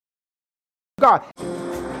God.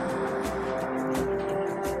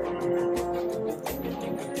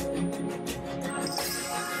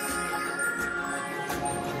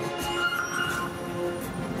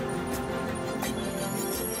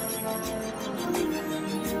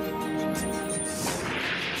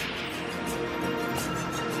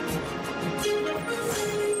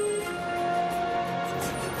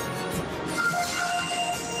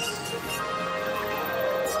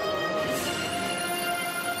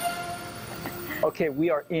 Okay, we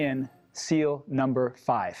are in seal number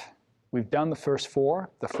 5. We've done the first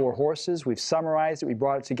 4, the 4 horses. We've summarized it. We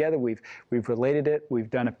brought it together. We've related it. We've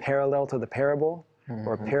done a parallel to the parable,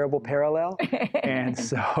 or a parable parallel. And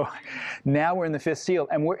so now we're in the 5th seal,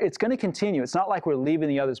 and it's going to continue. It's not like we're leaving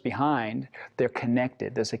the others behind. They're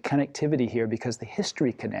connected. There's a connectivity here because the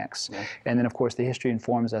history connects. Yeah. And then, of course, the history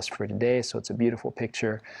informs us for today, so it's a beautiful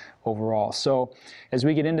picture overall. So as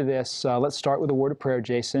we get into this, let's start with a word of prayer,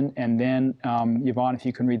 Jason, and then Yvonne, if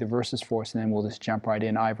you can read the verses for us, and then we'll just jump right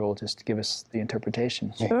in. Ivor will just give us the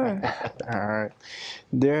interpretation. Sure. All right.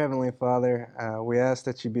 Dear Heavenly Father, we ask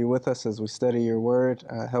that you be with us as we study your word.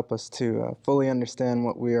 Help us to fully understand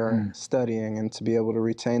what we are studying and to be able to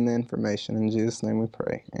retain the information. In Jesus' name we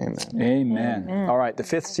pray. Amen. Amen. Amen. All right, the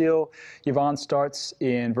 5th seal, Yvonne, starts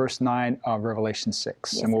in verse 9 of Revelation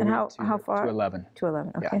 6. Yes. And we'll read how far? To 11. To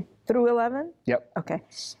 11, okay. Yeah. Through 11? Yep. Okay.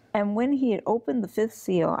 And when he had opened the 5th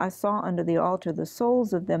seal, I saw under the altar the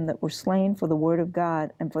souls of them that were slain for the word of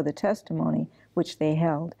God and for the testimony which they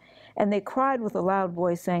held. And they cried with a loud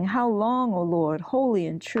voice, saying, How long, O Lord, holy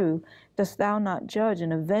and true, dost thou not judge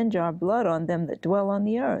and avenge our blood on them that dwell on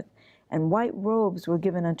the earth? And white robes were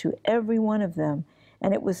given unto every one of them.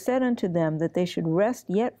 And it was said unto them that they should rest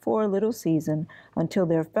yet for a little season, until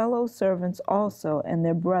their fellow servants also and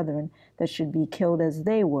their brethren that should be killed as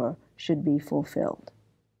they were should be fulfilled.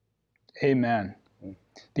 Amen.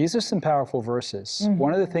 These are some powerful verses. Mm-hmm.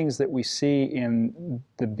 One of the things that we see in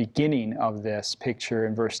the beginning of this picture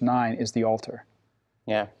in verse 9 is the altar.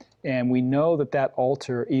 Yeah. And we know that that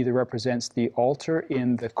altar either represents the altar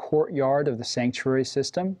in the courtyard of the sanctuary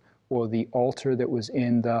system or the altar that was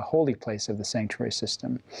in the holy place of the sanctuary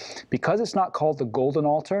system. Because it's not called the golden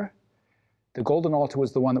altar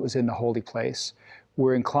was the one that was in the holy place.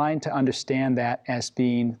 We're inclined to understand that as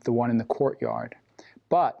being the one in the courtyard.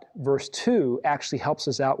 But verse 2 actually helps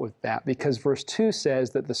us out with that, because verse 2 says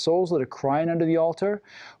that the souls that are crying under the altar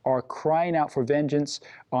are crying out for vengeance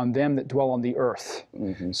on them that dwell on the earth.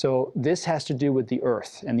 Mm-hmm. So this has to do with the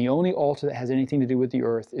earth, and the only altar that has anything to do with the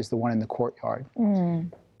earth is the one in the courtyard.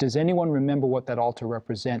 Mm. Does anyone remember what that altar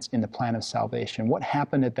represents in the plan of salvation? What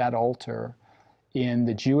happened at that altar in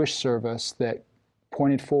the Jewish service that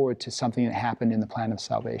pointed forward to something that happened in the plan of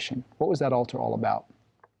salvation? What was that altar all about?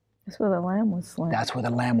 That's where the lamb was slain. That's where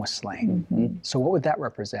the lamb was slain. Mm-hmm. So what would that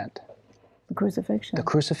represent? The crucifixion. The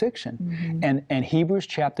crucifixion. Mm-hmm. And Hebrews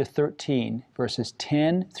chapter 13, verses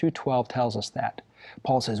 10 through 12 tells us that.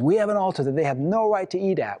 Paul says, we have an altar that they have no right to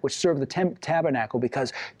eat at, which served the tabernacle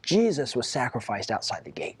because Jesus was sacrificed outside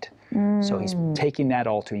the gate. Mm. So he's taking that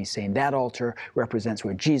altar and he's saying that altar represents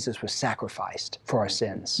where Jesus was sacrificed for our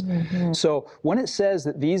sins. Mm-hmm. So when it says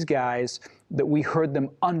that these guys, that we heard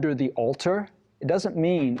them under the altar, it doesn't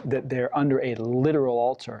mean that they're under a literal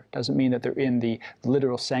altar. It doesn't mean that they're in the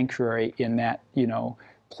literal sanctuary in that,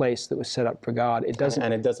 place that was set up for God. It doesn't,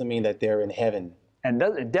 and it doesn't mean that they're in heaven. And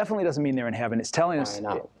it definitely doesn't mean they're in heaven. It's telling us,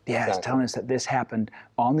 exactly. It's telling us that this happened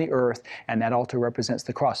on the earth, and that altar represents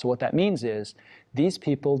the cross. So what that means is these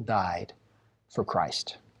people died for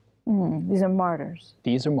Christ. These are martyrs.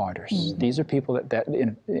 These are martyrs. Mm-hmm. These are people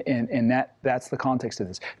that's the context of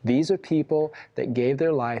this. These are people that gave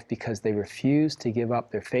their life because they refused to give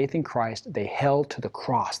up their faith in Christ. They held to the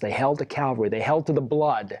cross. They held to Calvary. They held to the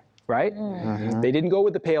blood. Right? Mm-hmm. They didn't go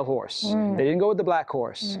with the pale horse. Mm. They didn't go with the black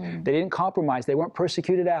horse. Mm. They didn't compromise. They weren't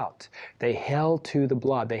persecuted out. They held to the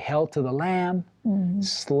blood. They held to the lamb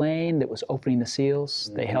slain that was opening the seals.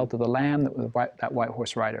 Mm-hmm. They held to the lamb that was that white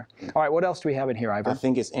horse rider. All right, what else do we have in here, Ivor? I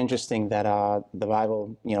think it's interesting that the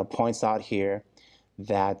Bible, points out here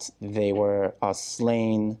that they were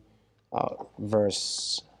slain,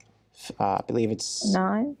 verse I believe it's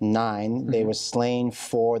 9. Mm-hmm. They were slain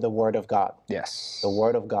for the word of God. Yes. The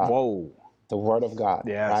word of God. Whoa. The word of God.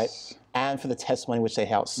 Yes. Right? And for the testimony which they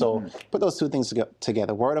held. So put those two things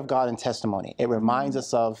together, word of God and testimony. It reminds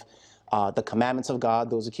us of the commandments of God,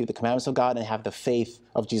 those who keep the commandments of God and have the faith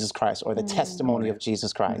of Jesus Christ, or the testimony of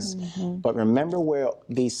Jesus Christ. Mm-hmm. But remember where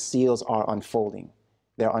these seals are unfolding.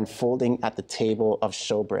 They're unfolding at the table of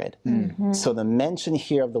showbread. Mm-hmm. So the mention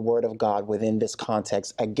here of the word of God within this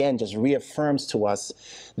context, again, just reaffirms to us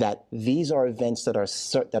that these are events that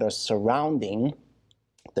are surrounding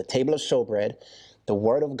the table of showbread, the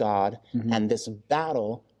word of God, and this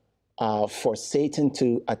battle for Satan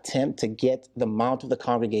to attempt to get the mount of the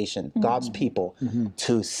congregation, God's people,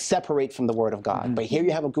 to separate from the word of God. But here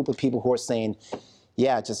you have a group of people who are saying,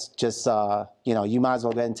 yeah, just you know, you might as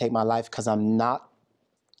well go ahead and take my life because I'm not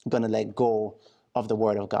going to let go of the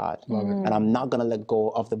word of God. And I'm not going to let go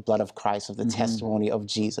of the blood of Christ, of the testimony of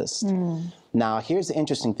Jesus. Now, here's the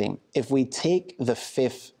interesting thing. If we take the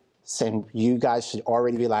fifth, and you guys should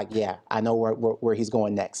already be like, yeah, I know where he's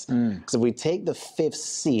going next. Because if we take the fifth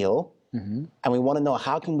seal, and we want to know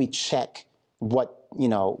how can we check what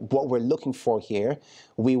we're looking for here,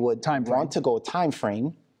 we would want to go time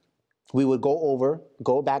frame. We would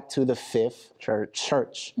go back to the fifth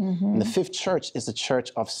church. And the fifth church is the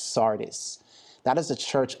church of Sardis. That is the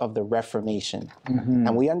church of the Reformation.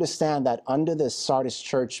 And we understand that under the Sardis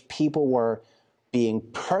church, people were being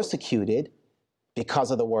persecuted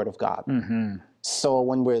because of the word of God. So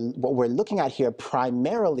what we're looking at here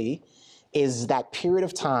primarily is that period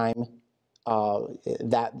of time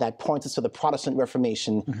that points us to the Protestant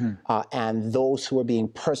Reformation and those who are being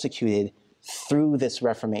persecuted through this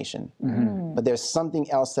Reformation. But there's something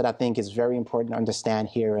else that I think is very important to understand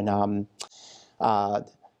here. And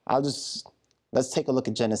let's take a look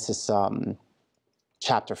at Genesis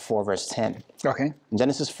chapter 4, verse 10. Okay. In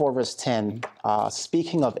Genesis 4, verse 10,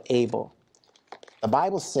 speaking of Abel, the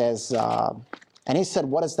Bible says, and he said,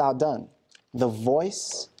 what hast thou done? The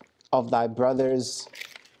voice of thy brother's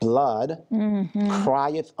blood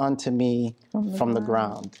crieth unto me from the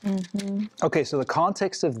ground. Okay, so the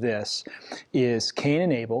context of this is Cain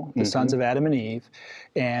and Abel, the sons of Adam and Eve,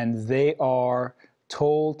 and they are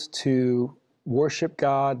told to worship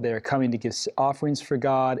God. They're coming to give offerings for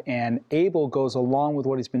God, and Abel goes along with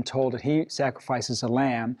what he's been told, and he sacrifices a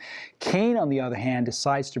lamb. Cain, on the other hand,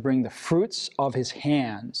 decides to bring the fruits of his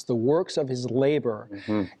hands, the works of his labor,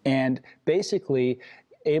 and basically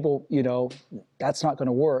Abel, that's not going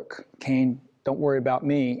to work. Cain, don't worry about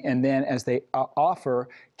me. And then as they offer,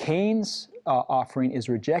 Cain's offering is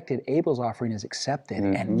rejected, Abel's offering is accepted,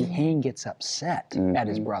 and Cain gets upset at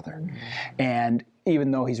his brother. And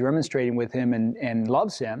even though he's remonstrating with him and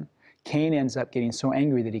loves him, Cain ends up getting so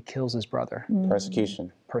angry that he kills his brother.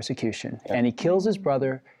 Persecution. Yeah. And he kills his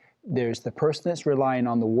brother. There's the person that's relying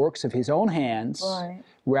on the works of his own hands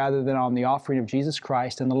rather than on the offering of Jesus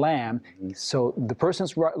Christ and the Lamb. So the person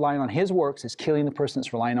that's relying on his works is killing the person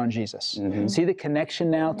that's relying on Jesus. See the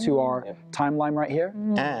connection now to our timeline right here?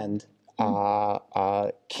 And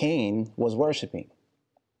Cain was worshiping.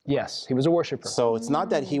 Yes, he was a worshiper. So it's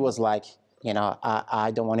not that he was like,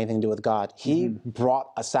 I don't want anything to do with God. He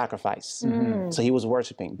brought a sacrifice. So he was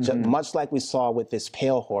worshiping. Much like we saw with this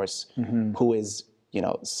pale horse who is,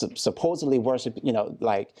 supposedly worshiping,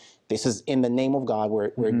 like this is in the name of God.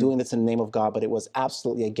 We're doing this in the name of God, but it was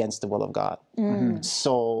absolutely against the will of God.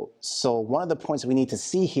 So one of the points we need to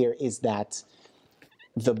see here is that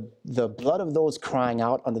the blood of those crying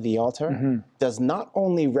out under the altar does not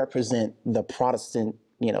only represent the Protestant,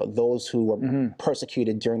 those who were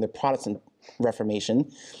persecuted during the Protestant Reformation,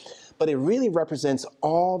 but it really represents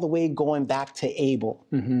all the way going back to Abel.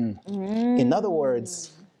 In other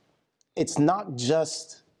words, it's not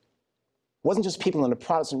just, wasn't just people in the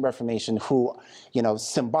Protestant Reformation who,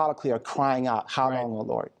 symbolically are crying out, how long, O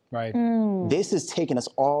Lord? Right. This is taking us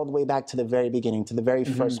all the way back to the very beginning, to the very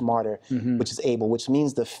first martyr, which is Abel, which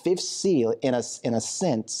means the fifth seal, in a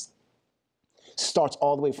sense, starts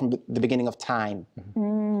all the way from the beginning of time,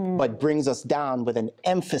 but brings us down with an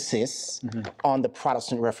emphasis on the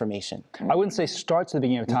Protestant Reformation. I wouldn't say starts at the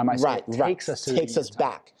beginning of time. I say it takes us to the takes us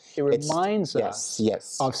back. It reminds us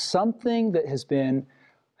of something that has been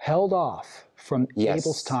held off from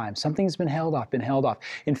Abel's time. Something's been held off,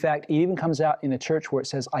 In fact, it even comes out in the church where it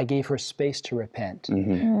says, I gave her space to repent.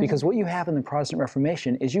 Because what you have in the Protestant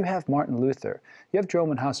Reformation is you have Martin Luther, you have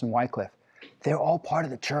Jerome Huss and Wycliffe. They're all part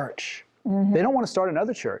of the church. They don't want to start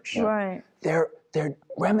another church. They're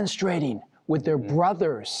remonstrating with their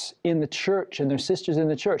brothers in the church and their sisters in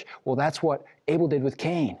the church. Well, that's what Abel did with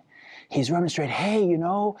Cain. He's remonstrating, hey, you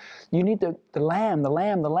need the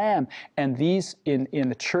lamb. And these, in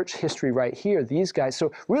the church history right here, these guys,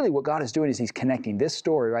 so really what God is doing is he's connecting this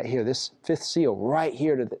story right here, this fifth seal, right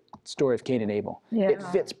here to the story of Cain and Abel. It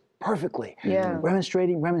fits perfectly.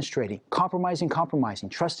 Remonstrating, compromising,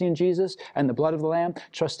 trusting in Jesus and the blood of the Lamb,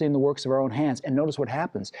 trusting in the works of our own hands. And notice what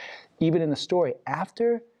happens. Even in the story,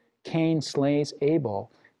 after Cain slays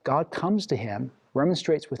Abel, God comes to him,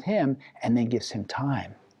 remonstrates with him, and then gives him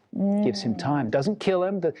time. Doesn't kill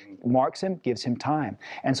him, marks him, gives him time.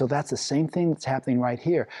 And so that's the same thing that's happening right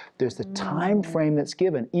here. There's the time frame that's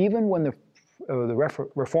given. Even when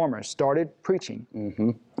reformers started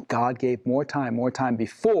preaching, God gave more time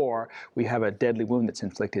before we have a deadly wound that's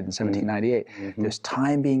inflicted in 1798. There's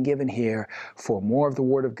time being given here for more of the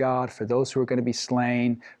Word of God, for those who are going to be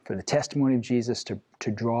slain, for the testimony of Jesus to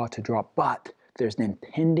draw. But there's an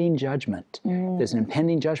impending judgment. There's an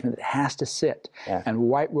impending judgment that has to sit, and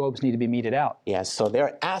white robes need to be meted out. Yeah, so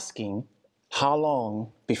they're asking, how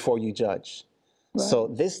long before you judge? Right. So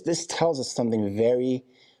this tells us something very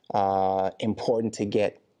important to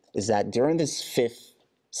get, is that during this fifth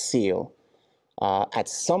seal, at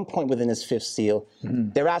some point within this fifth seal,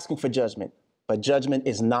 they're asking for judgment, but judgment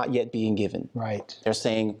is not yet being given. Right. They're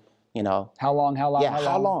saying, you know, how long? Yeah,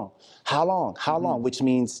 how long? Which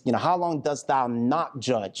means, you know, how long dost thou not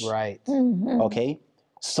judge? Right. Okay.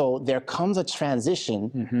 So there comes a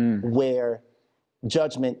transition where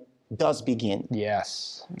judgment does begin.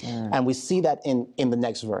 Yes. And we see that in the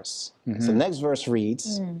next verse. So the next verse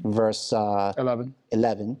reads, verse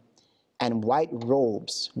 11, and white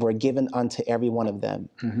robes were given unto every one of them.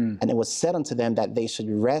 And it was said unto them that they should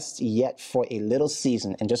rest yet for a little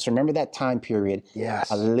season. And just remember that time period,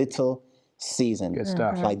 a little season. Good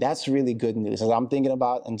stuff. Like, that's really good news. As I'm thinking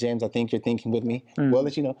about, and James, I think you're thinking with me, we'll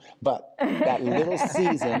let you know, but that little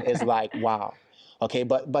season is like, wow. Okay,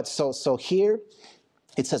 but so here,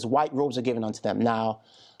 it says white robes are given unto them. Now,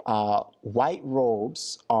 white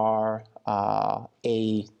robes are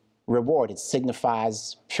a reward. It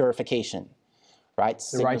signifies purification, right?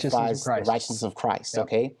 The righteousness of Christ. The righteousness of Christ,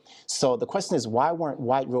 okay? So the question is, why weren't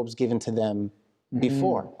white robes given to them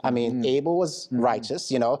before? I mean, Abel was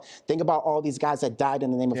righteous, you know. Think about all these guys that died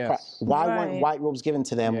in the name of Christ. Why weren't white robes given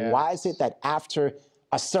to them? Why is it that after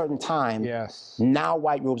a certain time, now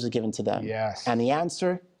white robes are given to them? And the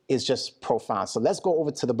answer is just profound. So let's go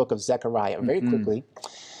over to the book of Zechariah very quickly.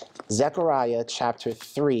 Zechariah chapter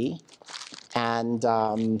 3, and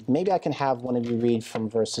maybe I can have one of you read from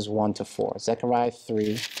verses 1 to 4. Zechariah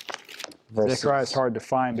 3, verses... Zechariah is hard to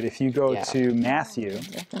find, but if you go to Matthew,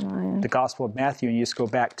 the Gospel of Matthew, and you just go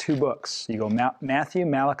back 2 books, you go Matthew,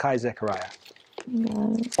 Malachi, Zechariah.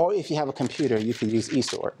 Or if you have a computer, you can use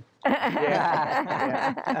eSword.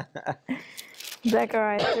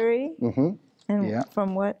 Zechariah 3? And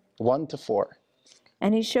from what? 1 to 4.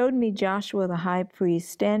 And he showed me Joshua the high priest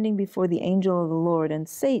standing before the angel of the Lord, and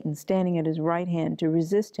Satan standing at his right hand to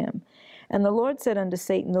resist him. And the Lord said unto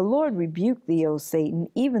Satan, The Lord rebuke thee, O Satan,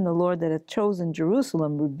 even the Lord that hath chosen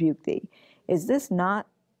Jerusalem rebuke thee. Is not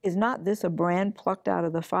this a brand plucked out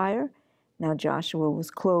of the fire? Now Joshua was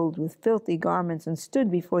clothed with filthy garments, and stood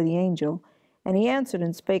before the angel. And he answered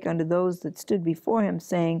and spake unto those that stood before him,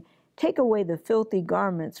 saying, Take away the filthy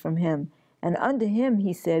garments from him. And unto him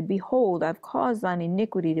he said, Behold, I've caused thine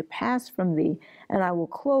iniquity to pass from thee, and I will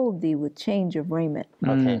clothe thee with change of raiment.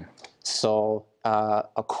 Okay, so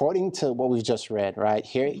according to what we've just read, right,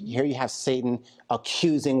 here you have Satan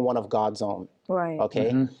accusing one of God's own. Right. Okay,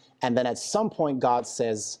 and then at some point God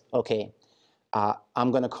says, okay, I'm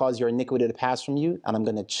going to cause your iniquity to pass from you, and I'm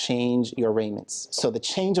going to change your raiments. So the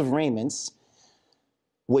change of raiments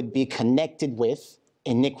would be connected with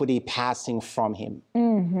iniquity passing from him.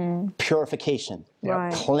 Purification,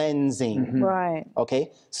 cleansing.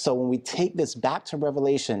 Okay, so when we take this back to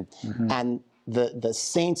Revelation, and the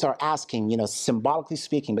saints are asking, you know, symbolically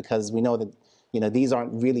speaking, because we know that, you know, these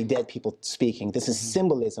aren't really dead people speaking. This is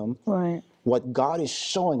symbolism. What God is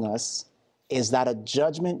showing us is that a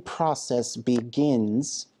judgment process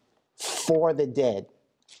begins for the dead.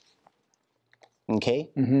 Okay?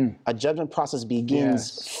 A judgment process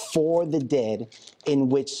begins for the dead, in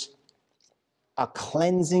which a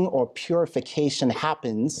cleansing or purification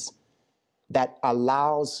happens that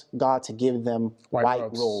allows God to give them white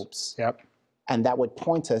robes. And that would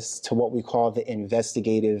point us to what we call the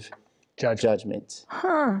investigative judgment.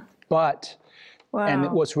 But,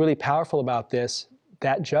 and what's really powerful about this,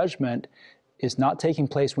 that judgment is not taking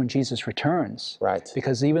place when Jesus returns.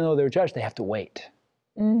 Because even though they're judged, they have to wait.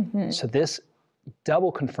 So this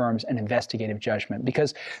double confirms an investigative judgment.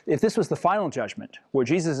 Because if this was the final judgment, where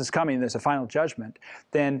Jesus is coming and there's a final judgment,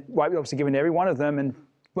 then white robes are given to every one of them, and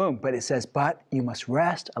boom. But it says, but you must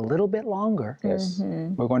rest a little bit longer.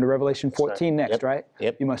 We're going to Revelation 14 next, right?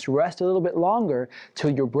 You must rest a little bit longer till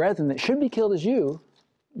your brethren that should be killed as you,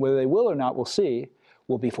 whether they will or not, we'll see,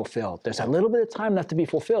 will be fulfilled. There's a little bit of time left to be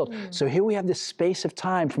fulfilled. So here we have this space of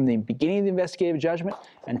time from the beginning of the investigative judgment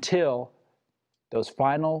until those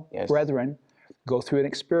final brethren go through an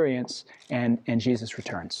experience, and Jesus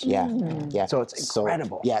returns. So it's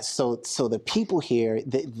incredible. So the people here,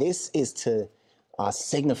 this is to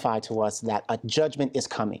signify to us that a judgment is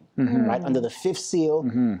coming, right? Under the fifth seal,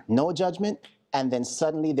 no judgment, and then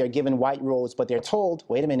suddenly they're given white robes, but they're told,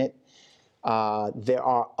 wait a minute, there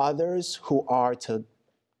are others who are to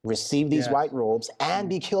receive these Yes. white robes and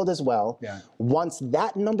be killed as well. Yeah. Once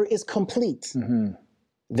that number is complete,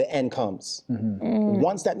 the end comes.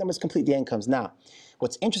 Once that number is complete, the end comes. Now,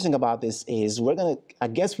 what's interesting about this is I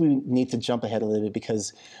guess we need to jump ahead a little bit,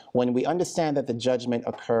 because when we understand that the judgment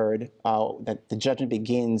occurred, that the judgment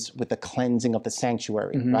begins with the cleansing of the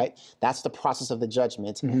sanctuary, right? That's the process of the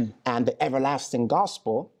judgment. And the everlasting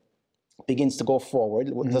gospel begins to go forward.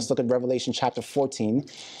 Let's look at Revelation chapter 14.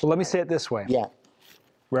 Well, let me say it this way. Yeah.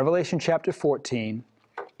 Revelation chapter 14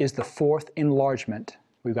 is the fourth enlargement.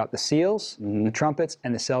 We've got the seals, the trumpets,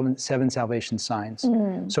 and the seven salvation signs.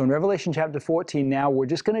 So in Revelation chapter 14 now, we're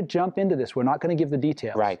just going to jump into this. We're not going to give the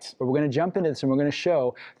details. Right. But we're going to jump into this, and we're going to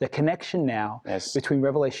show the connection now between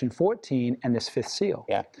Revelation 14 and this fifth seal.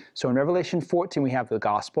 Yeah. So in Revelation 14, we have the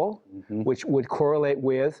gospel, which would correlate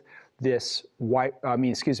with this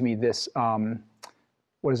this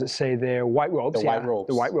what does it say there? White robes. The white robes.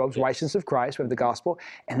 The white robes, righteousness of Christ. We have the gospel.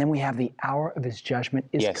 And then we have the hour of his judgment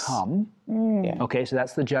is come. Yeah. Okay, so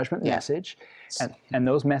that's the judgment message. And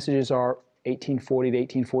those messages are 1840 to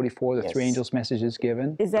 1844, the three angels' messages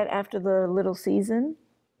given. Is that after the little season?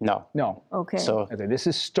 No. No. Okay. So Okay, this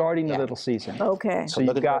is starting the little season. Okay. So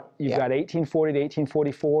you've got 1840 to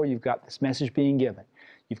 1844, you've got this message being given.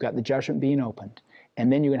 You've got the judgment being opened. And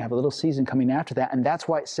then you're going to have a little season coming after that. And that's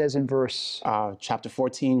why it says in verse... chapter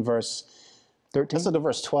 14, verse 13? Let's look at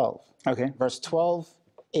verse 12. Okay. Verse 12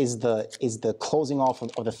 is the closing off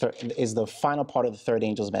of the third, is the final part of the third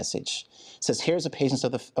angel's message. It says, here's the patience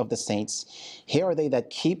of the saints. Here are they that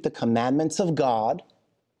keep the commandments of God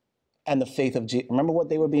and the faith of Jesus. Remember what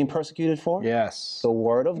they were being persecuted for? Yes. The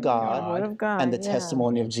word of God, Word of God, and the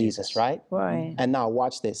testimony of Jesus, right? Right. And now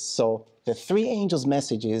watch this. So the three angels'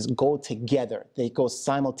 messages go together. They go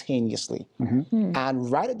simultaneously.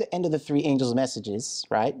 And right at the end of the three angels' messages,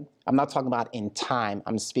 right? I'm not talking about in time.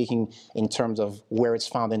 I'm speaking in terms of where it's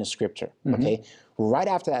found in the scripture, okay? Right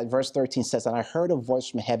after that, verse 13 says, and I heard a voice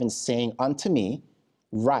from heaven saying unto me,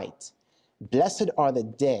 write, blessed are the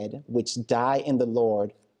dead which die in the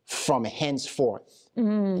Lord from henceforth.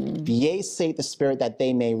 Yea, saith the Spirit, that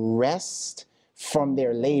they may rest from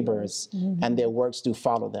their labors, and their works do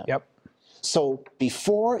follow them. Yep. So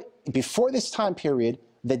before this time period,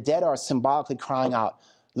 the dead are symbolically crying out,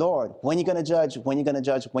 Lord, when are you going to judge? When are you going to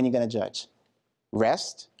judge? When are you going to judge?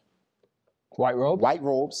 Rest. White robe. White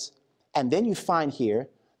robes. And then you find here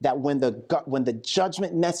that when the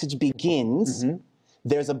judgment message begins,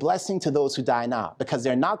 there's a blessing to those who die now, because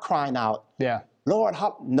they're not crying out, Yeah. Lord,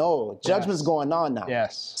 no, judgment's going on now.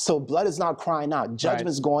 Yes. So blood is not crying out.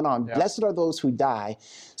 Judgment's going on. Yep. Blessed are those who die.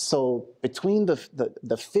 So between the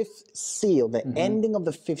fifth seal, the ending of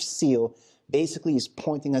the fifth seal, basically is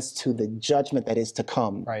pointing us to the judgment that is to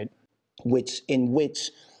come. Right. In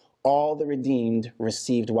which all the redeemed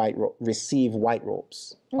receive white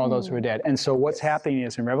robes. All those who are dead. And so what's happening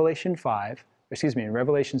is in Revelation's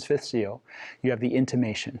fifth seal, you have the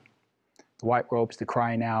intimation. The white robes, the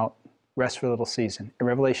crying out, rest for a little season. In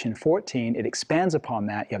Revelation 14, it expands upon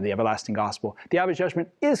that. You have the everlasting gospel. The hour of judgment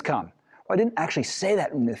is come. Well, I didn't actually say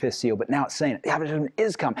that in the fifth seal, but now it's saying it. The hour of judgment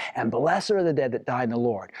is come. And blessed are the dead that died in the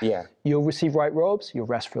Lord. Yeah. You'll receive white robes, you'll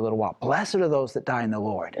rest for a little while. Blessed are those that die in the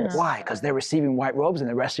Lord. Yes. Why? Because they're receiving white robes and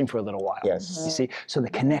they're resting for a little while. Yes. You see? So the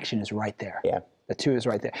connection is right there. Yeah. The two is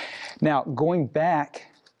right there. Now, going back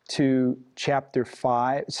to chapter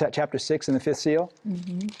 6 in the fifth seal,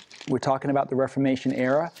 we're talking about the Reformation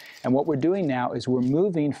era. And what we're doing now is we're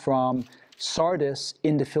moving from Sardis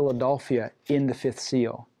into Philadelphia in the fifth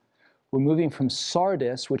seal. We're moving from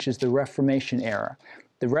Sardis, which is the Reformation era.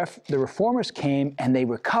 The Reformers came and they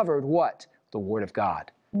recovered what? The Word of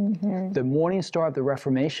God. The morning star of the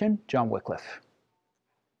Reformation, John Wycliffe.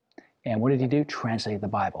 And what did he do? Translated the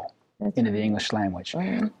Bible into the English language.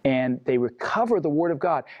 And they recover the Word of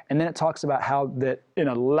God. And then it talks about how that in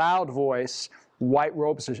a loud voice, white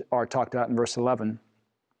robes are talked about in verse 11.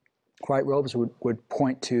 White robes would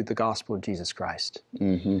point to the gospel of Jesus Christ.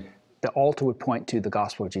 The altar would point to the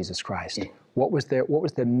gospel of Jesus Christ. What was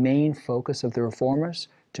the main focus of the Reformers?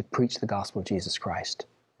 To preach the gospel of Jesus Christ.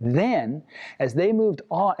 Then, as we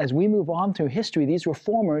move on through history, these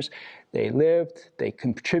Reformers, they lived, they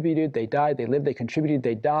contributed, they died, they lived, they contributed,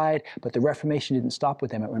 they died, but the Reformation didn't stop with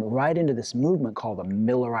them. It went right into this movement called the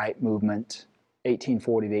Millerite movement,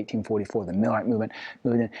 1840 to 1844, the Millerite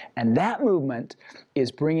movement. And that movement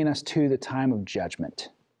is bringing us to the time of judgment,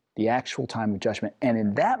 the actual time of judgment. And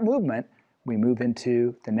in that movement, we move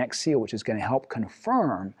into the next seal, which is going to help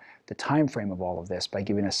confirm the time frame of all of this by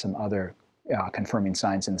giving us some other confirming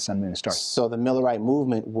signs in the sun, moon, and stars. So the Millerite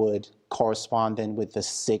movement would correspond then with the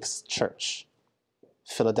sixth church.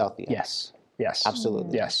 Philadelphia. Yes. Yes.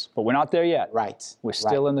 Absolutely. Yes. But we're not there yet. Right. We're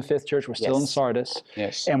still in the fifth church. We're still in Yes. Sardis.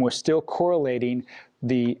 Yes. And we're still correlating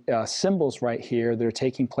the symbols right here that are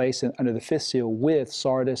taking place under the fifth seal with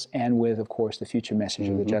Sardis and with, of course, the future message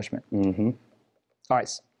of the judgment. All right.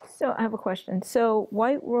 So I have a question. So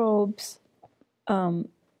white robes, in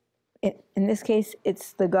this case,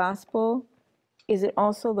 it's the gospel. Is it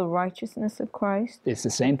also the righteousness of Christ? It's the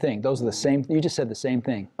same thing. Those are the same. You just said the same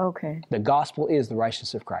thing. Okay. The gospel is the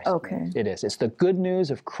righteousness of Christ. Okay. It is. It's the good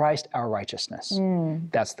news of Christ, our righteousness.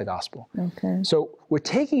 That's the gospel. Okay. So we're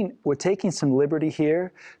taking some liberty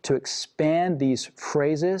here to expand these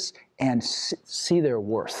phrases and see their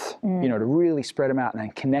worth. You know, to really spread them out and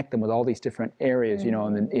then connect them with all these different areas. You know,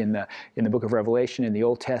 in the book of Revelation, in the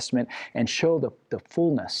Old Testament, and show the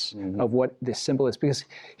fullness of what this symbol is. Because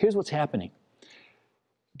here's what's happening.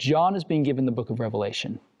 John is being given the book of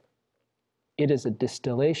Revelation. It is a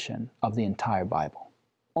distillation of the entire Bible.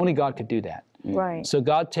 Only God could do that. Right. So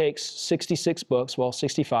God takes 66 books, well,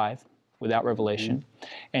 65 without Revelation,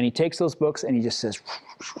 and he takes those books and he just says,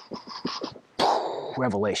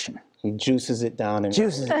 Revelation. He juices it down. And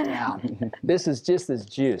Juices it down. This is just this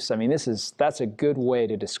juice. I mean, that's a good way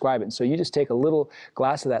to describe it. And so you just take a little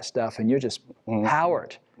glass of that stuff and you're just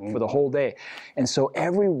powered for the whole day. And so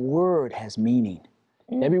every word has meaning.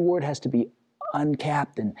 Every word has to be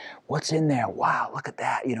uncapped and what's in there? Wow, look at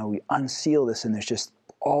that. You know, we unseal this and there's just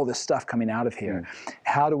all this stuff coming out of here.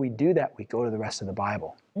 How do we do that? We go to the rest of the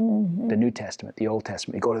Bible, the New Testament, the Old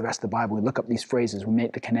Testament. We go to the rest of the Bible. We look up these phrases. We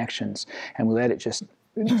make the connections and we let it just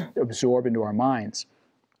absorb into our minds.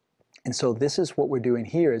 And so this is what we're doing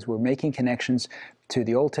here is we're making connections to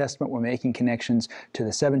the Old Testament, we're making connections to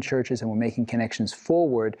the seven churches, and we're making connections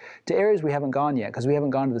forward to areas we haven't gone yet, because we haven't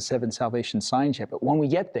gone to the seven salvation signs yet. But when we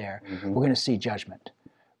get there, we're going to see judgment.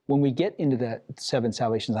 When we get into the seven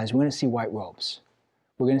salvation signs, we're going to see white robes.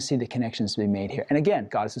 We're going to see the connections being made here. And again,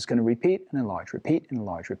 God is just going to repeat and enlarge, repeat and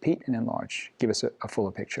enlarge, repeat and enlarge. Give us a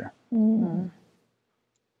fuller picture.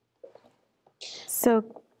 So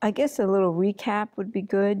I guess a little recap would be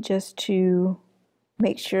good, just to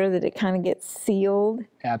make sure that it kind of gets sealed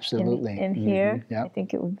Absolutely. in here. Yep. I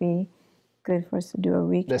think it would be good for us to do a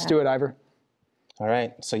recap. Let's do it, Ivor. All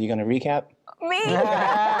right. So you're going to recap? Me?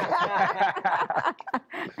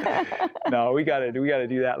 No, we gotta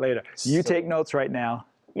do that later. You take notes right now.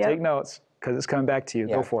 Yep. Take notes, because it's coming back to you.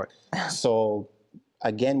 Go for it. So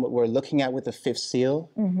again, what we're looking at with the fifth seal,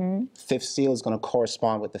 fifth seal is going to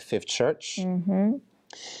correspond with the fifth church.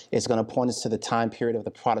 It's going to point us to the time period of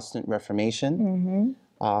the Protestant Reformation.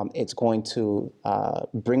 It's going to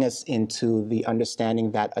bring us into the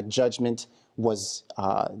understanding that a judgment was,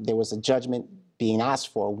 there was a judgment being asked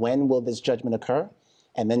for. When will this judgment occur?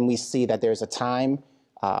 And then we see that there's a time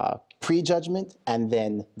pre-judgment and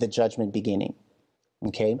then the judgment beginning.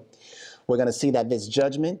 Okay? We're going to see that this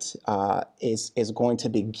judgment is going to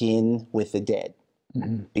begin with the dead,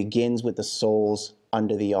 begins with the souls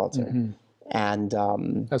under the altar. And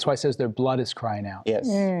that's why it says their blood is crying out. yes,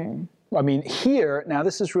 I mean, here, now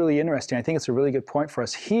this is really interesting. I think it's a really good point for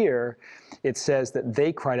us. Here, it says that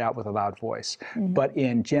they cried out with a loud voice. But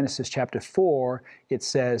in Genesis chapter 4, it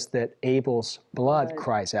says that Abel's blood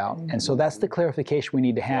cries out. And so that's the clarification we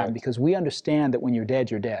need to have, because we understand that when you're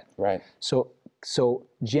dead, you're dead. right. So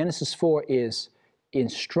Genesis 4 is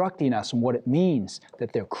instructing us on what it means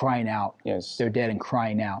that they're crying out. Yes. They're dead and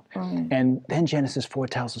crying out. And then Genesis 4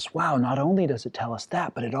 tells us, wow, not only does it tell us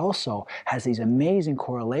that, but it also has these amazing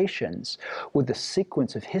correlations with the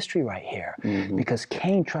sequence of history right here. Because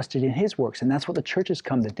Cain trusted in his works, and that's what the church has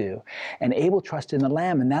come to do. And Abel trusted in the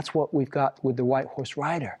Lamb, and that's what we've got with the white horse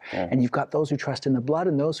rider. And you've got those who trust in the blood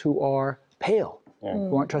and those who are pale.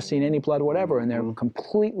 Who aren't trusting in any blood, whatever, and they're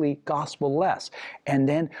completely gospel-less. And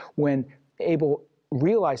then when Abel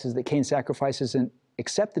realizes that Cain's sacrifice isn't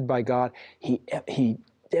accepted by God, he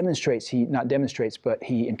demonstrates, he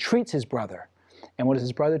entreats his brother. And what does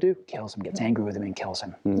his brother do? Kills him, gets angry with him and kills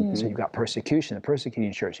him. So you've got persecution, a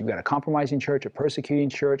persecuting church. You've got a compromising church, a persecuting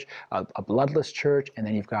church, a bloodless church, and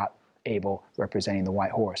then you've got Abel representing the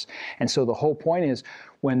white horse. And so the whole point is,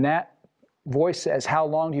 when that voice says, how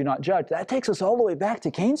long do you not judge? That takes us all the way back to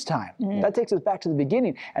Cain's time. That takes us back to the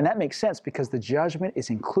beginning. And that makes sense, because the judgment is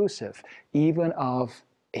inclusive even of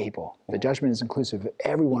Abel. The judgment is inclusive of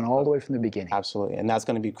everyone all the way from the beginning. Absolutely. And that's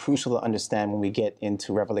going to be crucial to understand when we get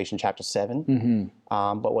into Revelation chapter 7.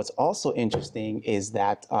 But what's also interesting is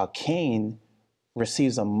that Cain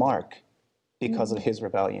receives a mark because of his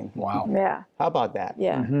rebellion. Wow. Yeah. How about that?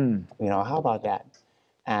 Yeah. You know, how about that?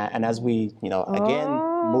 And as we, you know, again,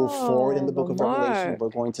 move forward in the book of Revelation, we're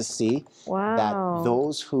going to see that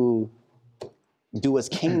those who do as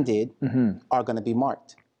Cain did are going to be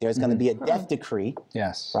marked. There's going to be a death decree,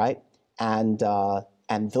 Yes. right? And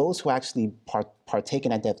those who actually partake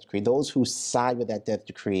in that death decree, those who side with that death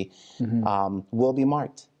decree, will be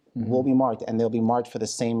marked. Will be marked, and they'll be marked for the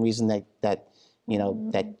same reason that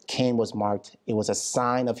Cain was marked. It was a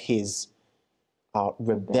sign of his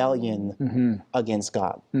rebellion against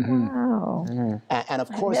God. Wow. And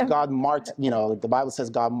of course, God marked, the Bible says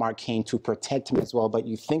God marked Cain to protect him as well. But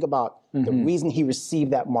you think about the reason he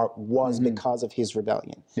received that mark was because of his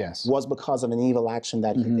rebellion. Yes. Was because of an evil action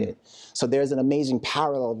that he did. So there's an amazing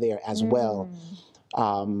parallel there as well.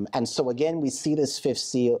 And so again, we see this fifth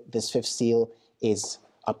seal. This fifth seal is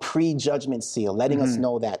a pre-judgment seal, letting us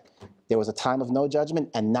know that there was a time of no judgment,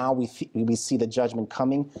 and now we see the judgment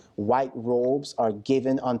coming. White robes are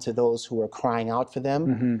given unto those who are crying out for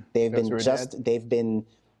them. They've been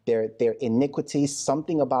their iniquity,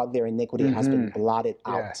 something about their iniquity has been blotted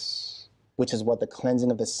out, which is what the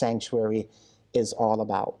cleansing of the sanctuary is all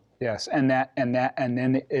about. Yes, and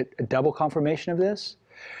then a double confirmation of this.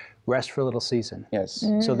 Rest for a little season. Yes.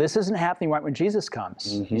 So this isn't happening right when Jesus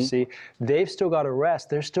comes. You see, they've still got to rest.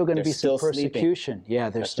 There's still going to be some persecution. Sleeping.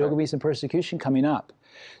 Yeah, there's still going to be some persecution coming up.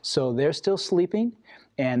 So they're still sleeping,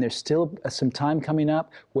 and there's still some time coming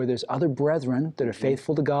up where there's other brethren that are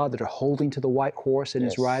faithful to God, that are holding to the white horse and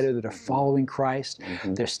his rider, that are following Christ.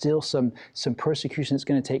 There's still some persecution that's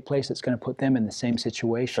going to take place that's going to put them in the same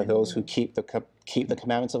situation. For those who keep the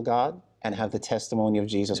commandments of God and have the testimony of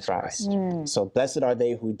Jesus Christ. So blessed are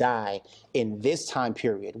they who die in this time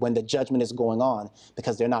period when the judgment is going on,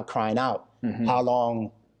 because they're not crying out, how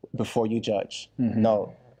long before you judge?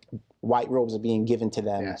 No, white robes are being given to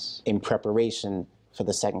them in preparation for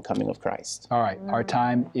the second coming of Christ. All right, our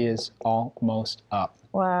time is almost up.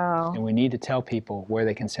 Wow. And we need to tell people where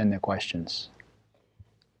they can send their questions.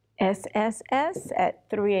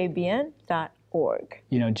 SSS@3abn.org.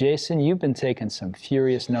 Jason, you've been taking some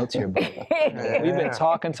furious notes here, brother. We've been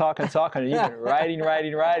talking, and you've been writing.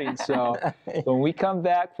 So when we come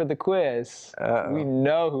back for the quiz, we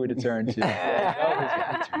know who to turn to.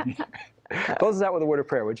 Close us out with a word of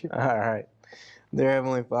prayer, would you? All right. Dear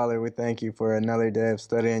Heavenly Father, we thank you for another day of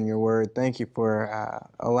studying your word. Thank you for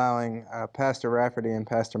allowing Pastor Rafferty and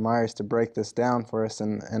Pastor Myers to break this down for us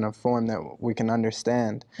in a form that we can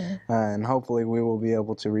understand. And hopefully we will be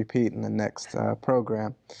able to repeat in the next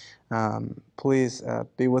program. Please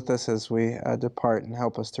be with us as we depart and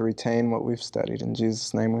help us to retain what we've studied. In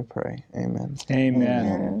Jesus' name we pray. Amen.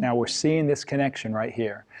 Amen. Now we're seeing this connection right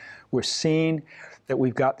here. We're seeing that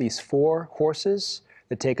we've got these four horses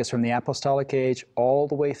that take us from the apostolic age all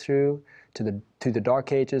the way through to the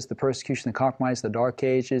dark ages, the persecution, the compromise, the dark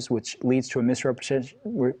ages, which leads to a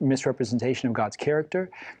misrepresentation of God's character,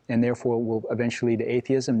 and therefore will eventually lead to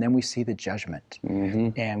atheism. Then we see the judgment.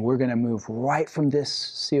 And we're going to move right from this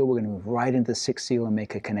seal, we're going to move right into the sixth seal and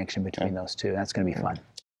make a connection between those two. That's going to be fun.